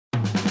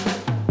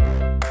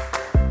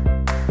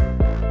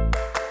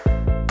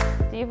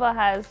Louisville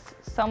has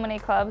so many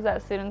clubs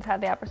that students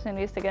have the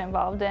opportunities to get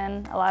involved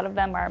in. A lot of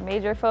them are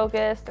major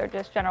focused or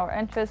just general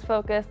interest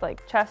focused,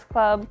 like chess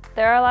club.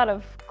 There are a lot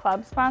of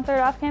club-sponsored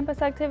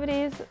off-campus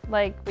activities,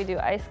 like we do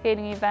ice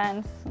skating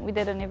events. We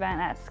did an event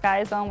at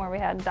Sky Zone where we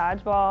had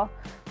dodgeball,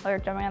 or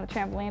jumping on the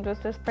trampolines, was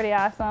just pretty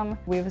awesome.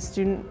 We have a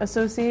student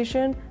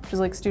association, which is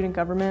like student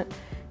government,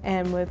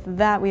 and with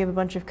that we have a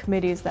bunch of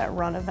committees that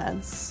run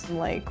events.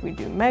 Like we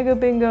do Mega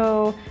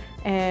Bingo,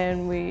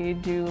 and we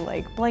do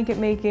like blanket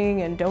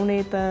making and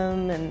donate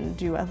them and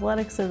do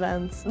athletics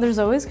events. There's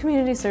always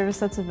community service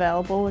that's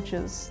available, which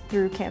is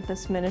through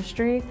campus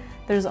ministry.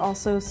 There's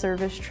also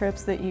service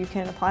trips that you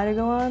can apply to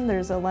go on.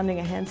 There's a Lending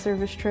a Hand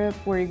service trip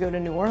where you go to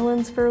New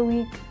Orleans for a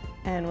week,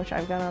 and which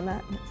I've gone on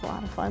that, and it's a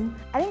lot of fun.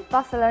 I think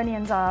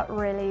Buffalonians are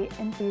really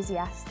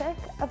enthusiastic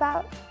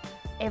about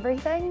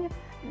everything.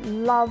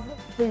 Love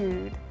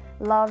food,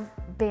 love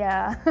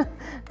beer,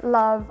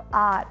 love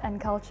art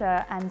and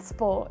culture and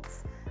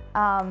sports.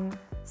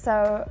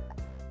 So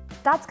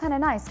that's kind of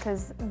nice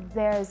because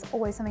there's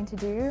always something to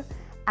do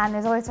and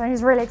there's always someone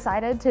who's really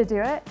excited to do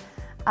it.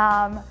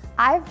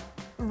 I've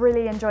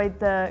really enjoyed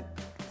the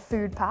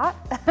food part,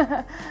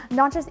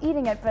 not just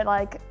eating it, but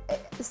like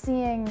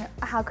seeing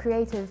how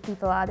creative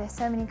people are. There's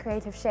so many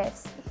creative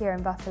chefs here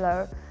in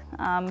Buffalo.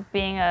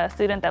 Being a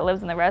student that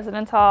lives in the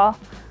residence hall,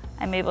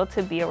 I'm able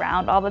to be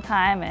around all the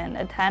time and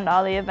attend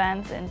all the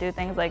events and do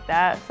things like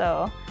that.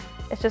 So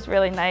it's just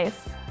really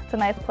nice. It's a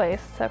nice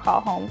place to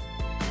call home.